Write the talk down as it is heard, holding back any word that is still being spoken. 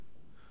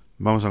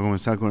Vamos a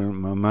comenzar con el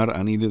Mamar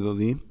Ani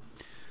Ledodi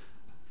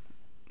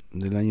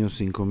del año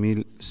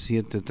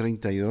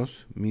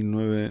 5732,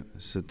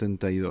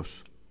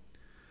 1972,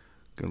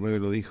 que el Rebbe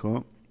lo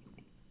dijo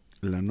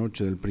la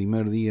noche del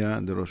primer día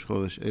de Rosh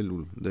Chodesh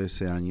Elul de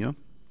ese año,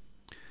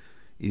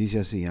 y dice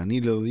así: Ani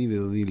Ledodi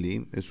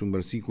Vedodili, es un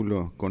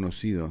versículo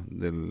conocido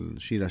del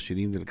Shir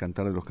HaShirim, del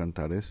Cantar de los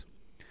Cantares.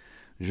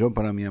 Yo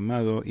para mi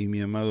amado y mi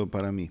amado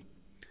para mí.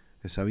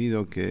 Es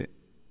sabido que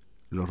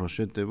los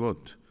Rosh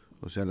Tevot,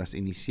 o sea, las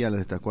iniciales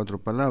de estas cuatro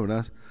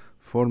palabras,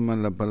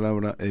 forman la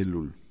palabra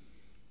Elul,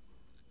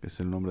 que es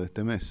el nombre de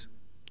este mes.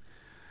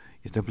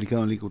 Y está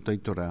explicado en Likutei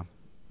Torah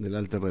del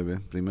Alter Rebbe,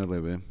 primer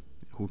Rebbe,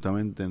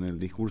 justamente en el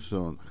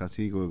discurso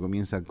hasídico que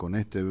comienza con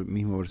este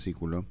mismo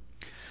versículo,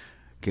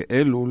 que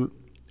Elul,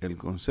 el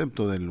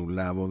concepto de Elul,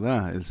 la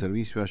abodá, el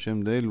servicio a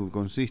Hashem de Elul,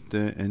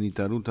 consiste en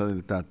itaruta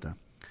del tata,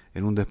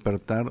 en un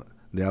despertar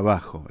de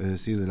abajo, es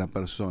decir, de la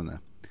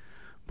persona.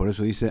 Por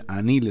eso dice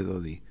Ani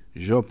Ledodi,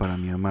 yo para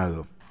mi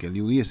amado, que el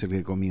Yudí es el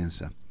que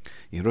comienza.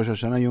 Y Rosh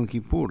Hashanah Yom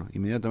Kippur,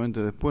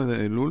 inmediatamente después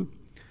de Elul,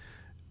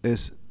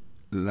 es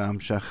la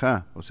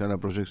Amshajá, o sea, la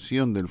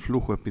proyección del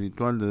flujo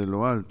espiritual desde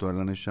lo alto a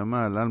la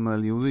Neshama, al alma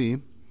del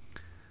Yudí,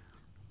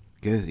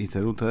 que es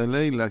Istaruta de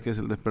Leila, que es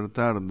el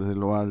despertar desde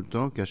lo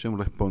alto, que Hashem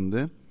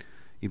responde,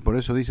 y por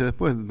eso dice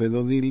después,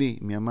 Vedodili,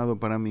 mi amado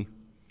para mí.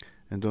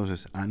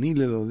 Entonces, Ani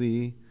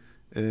Ledodi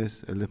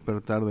es el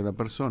despertar de la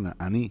persona,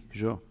 Ani,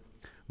 yo.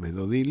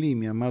 Vedodili,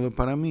 mi amado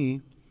para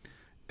mí,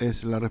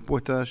 es la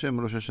respuesta de Hashem,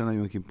 Rosh Hashanah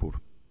Yom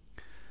Kippur.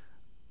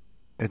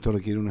 Esto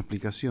requiere una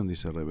explicación,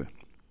 dice el Rebbe.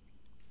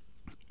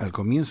 Al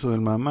comienzo del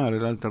Mamar,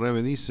 el Alter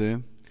Rebbe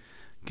dice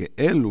que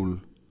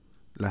Elul,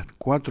 las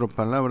cuatro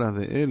palabras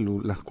de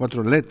Elul, las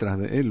cuatro letras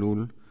de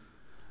Elul,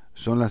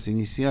 son las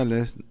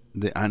iniciales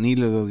de Ani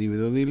Ledodi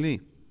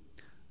Vedodili,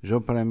 yo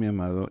para mi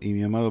amado y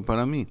mi amado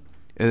para mí.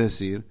 Es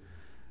decir,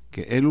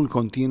 que Elul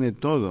contiene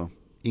todo,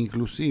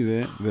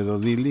 inclusive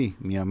Vedodili,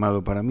 mi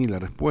amado para mí, la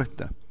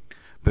respuesta.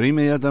 Pero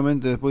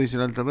inmediatamente después dice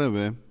el Alter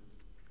Rebbe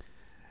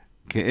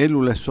que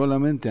Elul es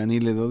solamente Ani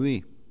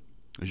Ledodi,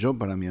 yo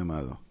para mi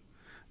amado.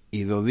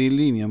 Y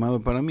Dodili, mi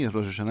amado para mí, es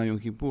Rosh Hashanah Yom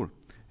Kippur.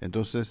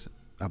 Entonces,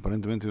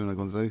 aparentemente hay una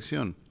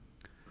contradicción.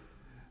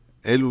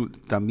 Elul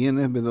también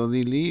es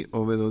Vedodili,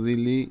 o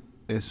Vedodili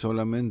es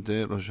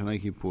solamente Rosh Hashanah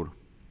Yom Kippur.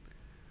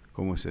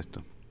 ¿Cómo es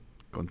esto?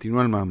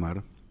 Continúa el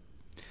Mamar,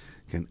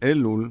 que en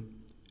Elul,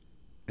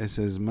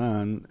 ese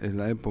Zman es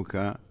la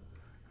época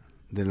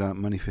de la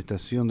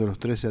manifestación de los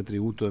 13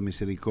 atributos de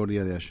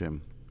misericordia de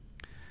Hashem.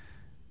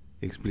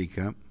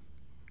 Explica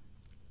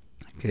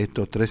que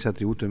estos 13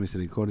 atributos de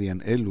misericordia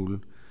en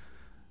Elul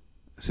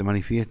se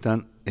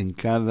manifiestan en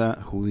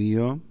cada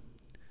judío,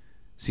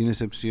 sin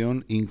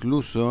excepción,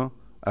 incluso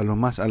a los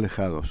más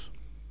alejados.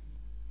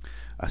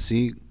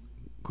 Así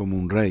como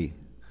un rey.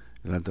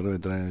 El Alter Rebbe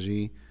trae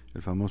allí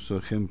el famoso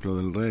ejemplo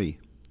del rey,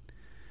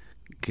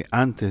 que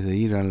antes de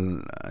ir a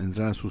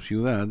entrar a su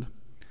ciudad,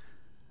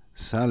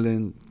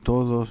 salen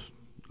todos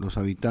los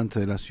habitantes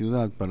de la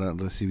ciudad para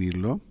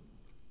recibirlo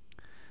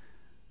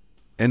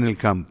en el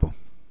campo.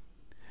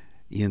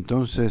 Y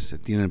entonces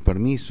tienen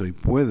permiso y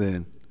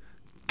pueden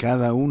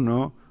cada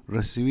uno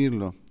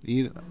recibirlo,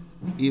 ir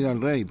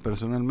al rey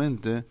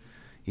personalmente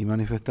y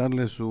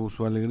manifestarle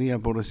su alegría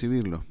por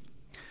recibirlo.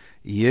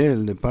 Y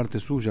él, de parte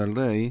suya, el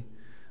rey,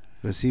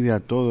 recibe a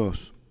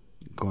todos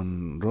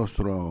con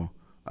rostro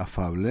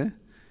afable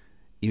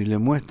y le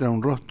muestra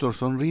un rostro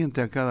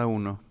sonriente a cada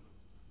uno,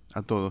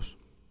 a todos.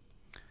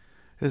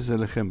 Ese es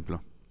el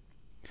ejemplo.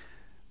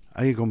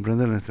 Hay que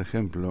comprender en este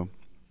ejemplo,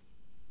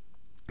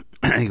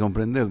 hay que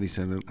comprender,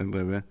 dice el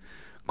Rebbe,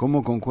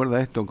 cómo concuerda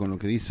esto con lo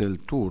que dice el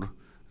Tur,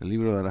 el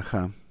libro de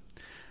Alajá.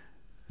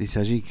 Dice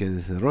allí que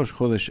desde Rosh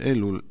Chodesh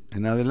Elul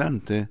en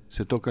adelante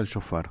se toca el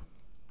shofar,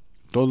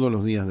 todos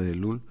los días de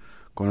Elul,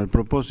 con el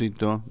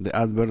propósito de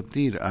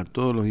advertir a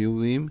todos los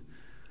Yehudim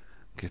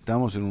que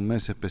estamos en un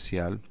mes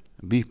especial,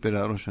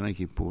 víspera de Rosh Hashanah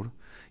Kippur,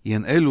 y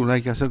en Elul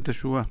hay que hacer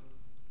teshuvah.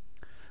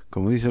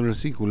 Como dice el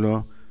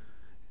versículo,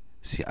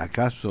 si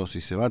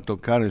se va a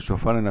tocar el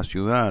shofar en la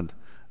ciudad,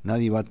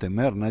 nadie va a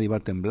temer, nadie va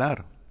a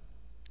temblar.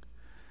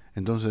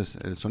 Entonces,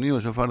 el sonido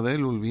del shofar de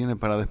Elul viene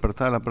para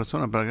despertar a la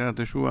persona, para que haga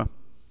teshuvah,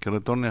 que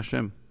retorne a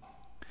Hashem.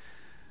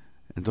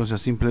 Entonces, a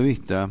simple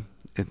vista,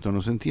 esto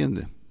no se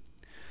entiende.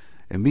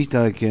 En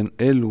vista de que en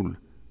Elul,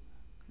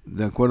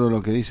 de acuerdo a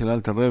lo que dice el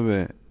Alter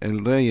Rebbe,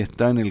 el rey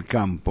está en el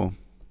campo,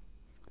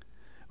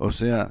 o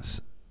sea,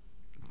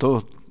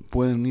 todos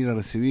pueden ir a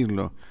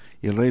recibirlo,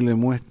 y el rey le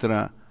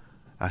muestra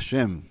a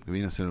Hashem, que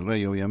viene a ser el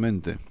rey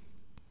obviamente,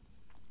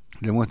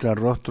 le muestra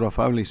rostro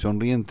afable y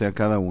sonriente a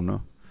cada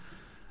uno.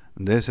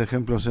 De ese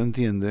ejemplo se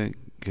entiende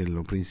que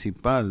lo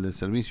principal del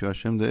servicio a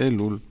Hashem de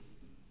Elul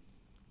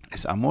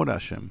es amor a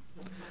Hashem,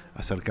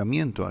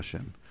 acercamiento a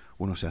Hashem.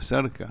 Uno se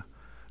acerca,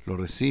 lo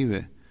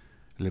recibe,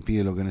 le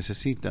pide lo que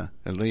necesita,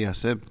 el rey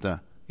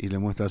acepta y le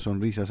muestra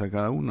sonrisas a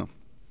cada uno.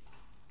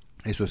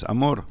 Eso es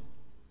amor.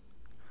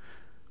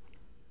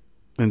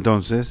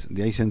 Entonces,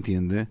 de ahí se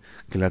entiende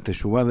que la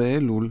teshuvá de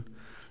Elul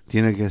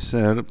tiene que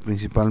ser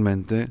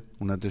principalmente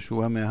una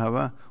teshuvá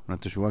me'ahavá, una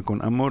teshuvá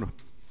con amor.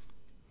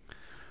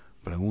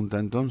 Pregunta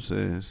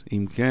entonces,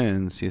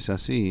 Imken, si es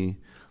así,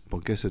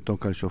 ¿por qué se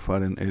toca el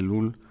shofar en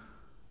Elul?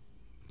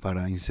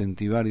 Para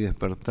incentivar y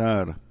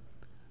despertar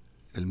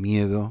el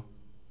miedo,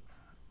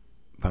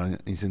 para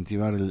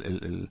incentivar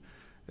el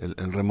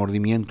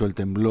remordimiento, el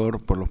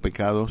temblor por los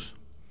pecados.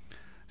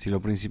 Si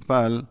lo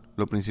principal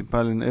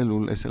en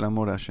Elul es el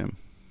amor a Hashem.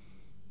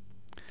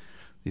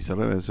 Dice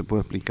Rebbe, se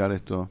puede explicar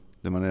esto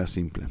de manera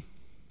simple.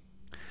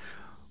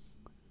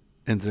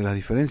 Entre las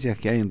diferencias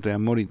que hay entre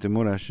amor y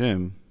temor a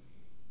Hashem,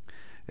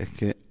 es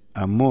que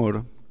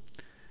amor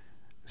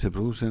se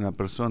produce en la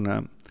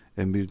persona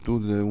en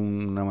virtud de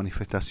una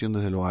manifestación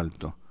desde lo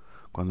alto,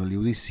 cuando el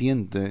yudí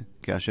siente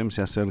que Hashem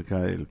se acerca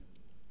a él.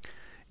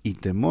 Y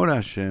temor a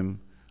Hashem,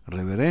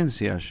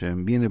 reverencia a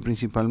Hashem, viene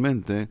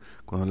principalmente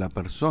cuando la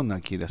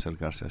persona quiere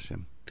acercarse a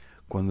Hashem,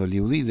 cuando el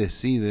yudí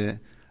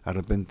decide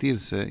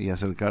arrepentirse y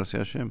acercarse a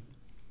Hashem.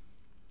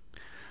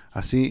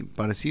 Así,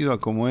 parecido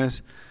a como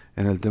es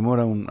en el temor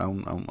a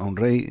un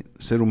rey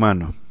ser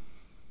humano.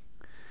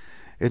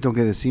 Esto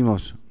que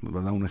decimos,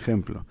 voy a dar un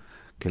ejemplo,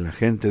 que la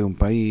gente de un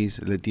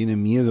país le tiene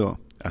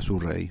miedo a su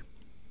rey,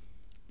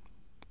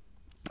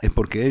 es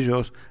porque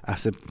ellos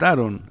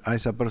aceptaron a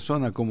esa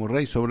persona como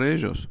rey sobre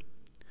ellos.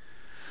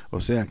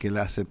 O sea que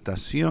la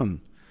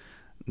aceptación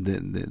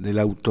de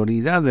la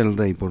autoridad del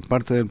rey por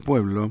parte del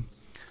pueblo,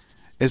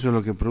 eso es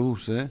lo que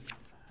produce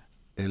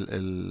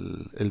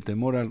el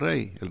temor al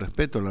rey, el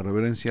respeto, la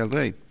reverencia al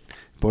rey.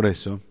 Por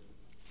eso,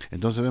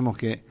 entonces vemos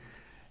que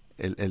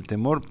el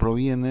temor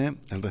proviene,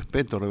 el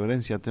respeto,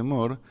 reverencia,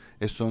 temor,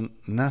 eso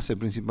nace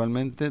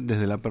principalmente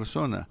desde la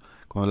persona.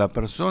 Cuando la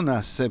persona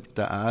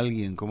acepta a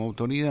alguien como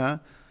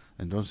autoridad,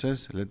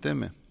 entonces le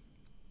teme,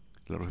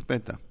 le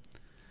respeta.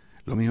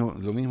 Lo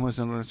mismo es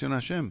en relación a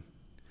Hashem.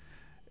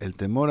 El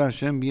temor a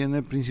Hashem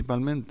viene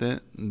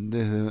principalmente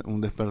desde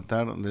un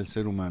despertar del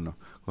ser humano.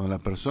 Cuando la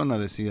persona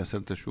decide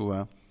hacer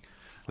teshuvá,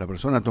 la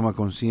persona toma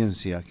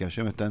conciencia que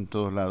Hashem está en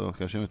todos lados,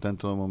 que Hashem está en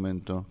todo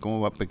momento, cómo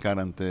va a pecar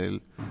ante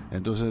él,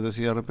 entonces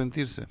decide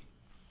arrepentirse.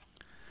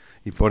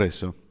 Y por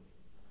eso,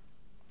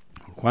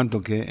 por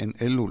cuanto que en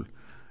Elul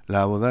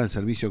la abodá del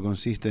servicio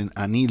consiste en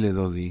Ani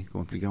Ledodi,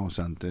 como explicamos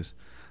antes,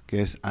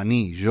 que es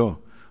Ani, yo,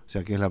 o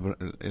sea que es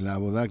la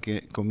abodá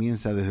que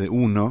comienza desde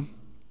uno,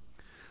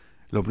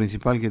 lo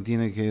principal que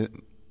tiene que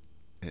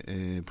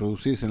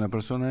producirse en la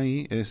persona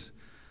ahí es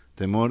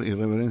temor y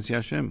reverencia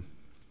a Hashem,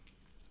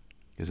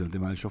 que es el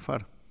tema del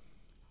shofar.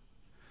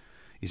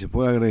 Y se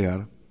puede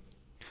agregar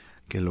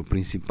que lo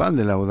principal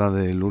de la abodá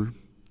de Elul,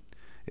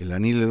 el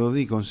Ani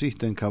Ledodi,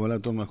 consiste en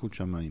Kabbalat Malchut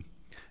Shamayim,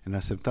 en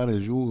aceptar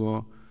el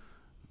yugo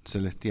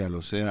celestial,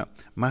 o sea,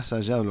 más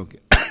allá de lo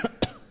que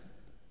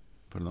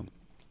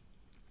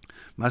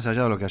más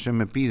allá de lo que Hashem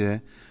me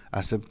pide,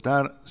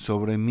 aceptar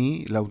sobre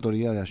mí la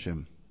autoridad de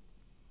Hashem.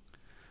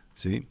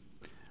 ¿Sí?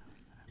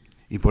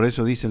 Y por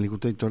eso dice el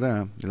Likutei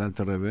Torah, el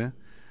Alter Rebbe,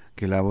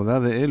 que la abodá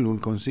de Elul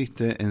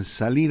consiste en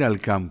salir al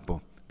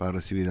campo para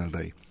recibir al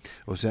rey.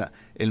 O sea,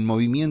 el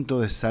movimiento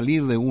de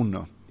salir de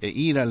uno e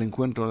ir al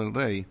encuentro del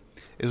rey,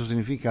 eso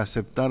significa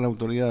aceptar la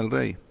autoridad del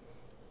rey.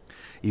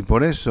 Y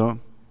por eso,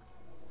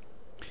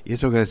 y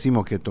esto que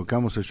decimos que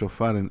tocamos el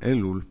shofar en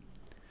Elul,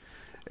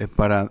 es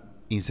para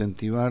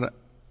incentivar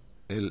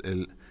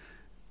el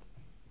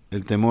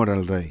temor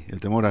al rey, el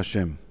temor a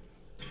Hashem.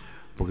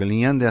 Porque el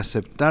inyan de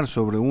aceptar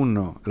sobre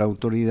uno la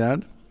autoridad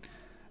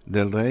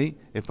del rey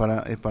es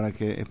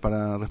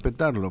para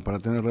respetarlo, para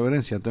tener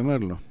reverencia,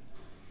 temerlo.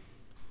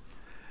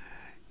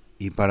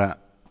 Y para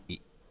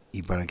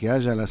que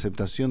haya la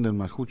aceptación del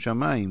Malchut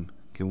Shamayim,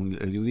 que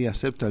el yudí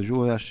acepta el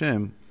yugo de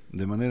Hashem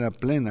de manera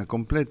plena,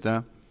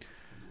 completa,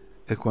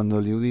 es cuando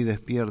el yudí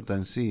despierta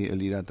en sí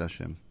el irat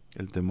Hashem,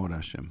 el temor a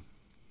Hashem.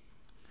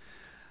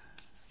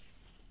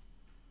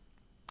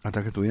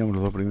 Hasta que estudiamos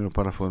los dos primeros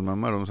párrafos del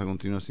Mamar, vamos a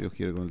continuar, si Dios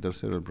quiere, con el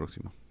tercero el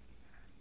próximo.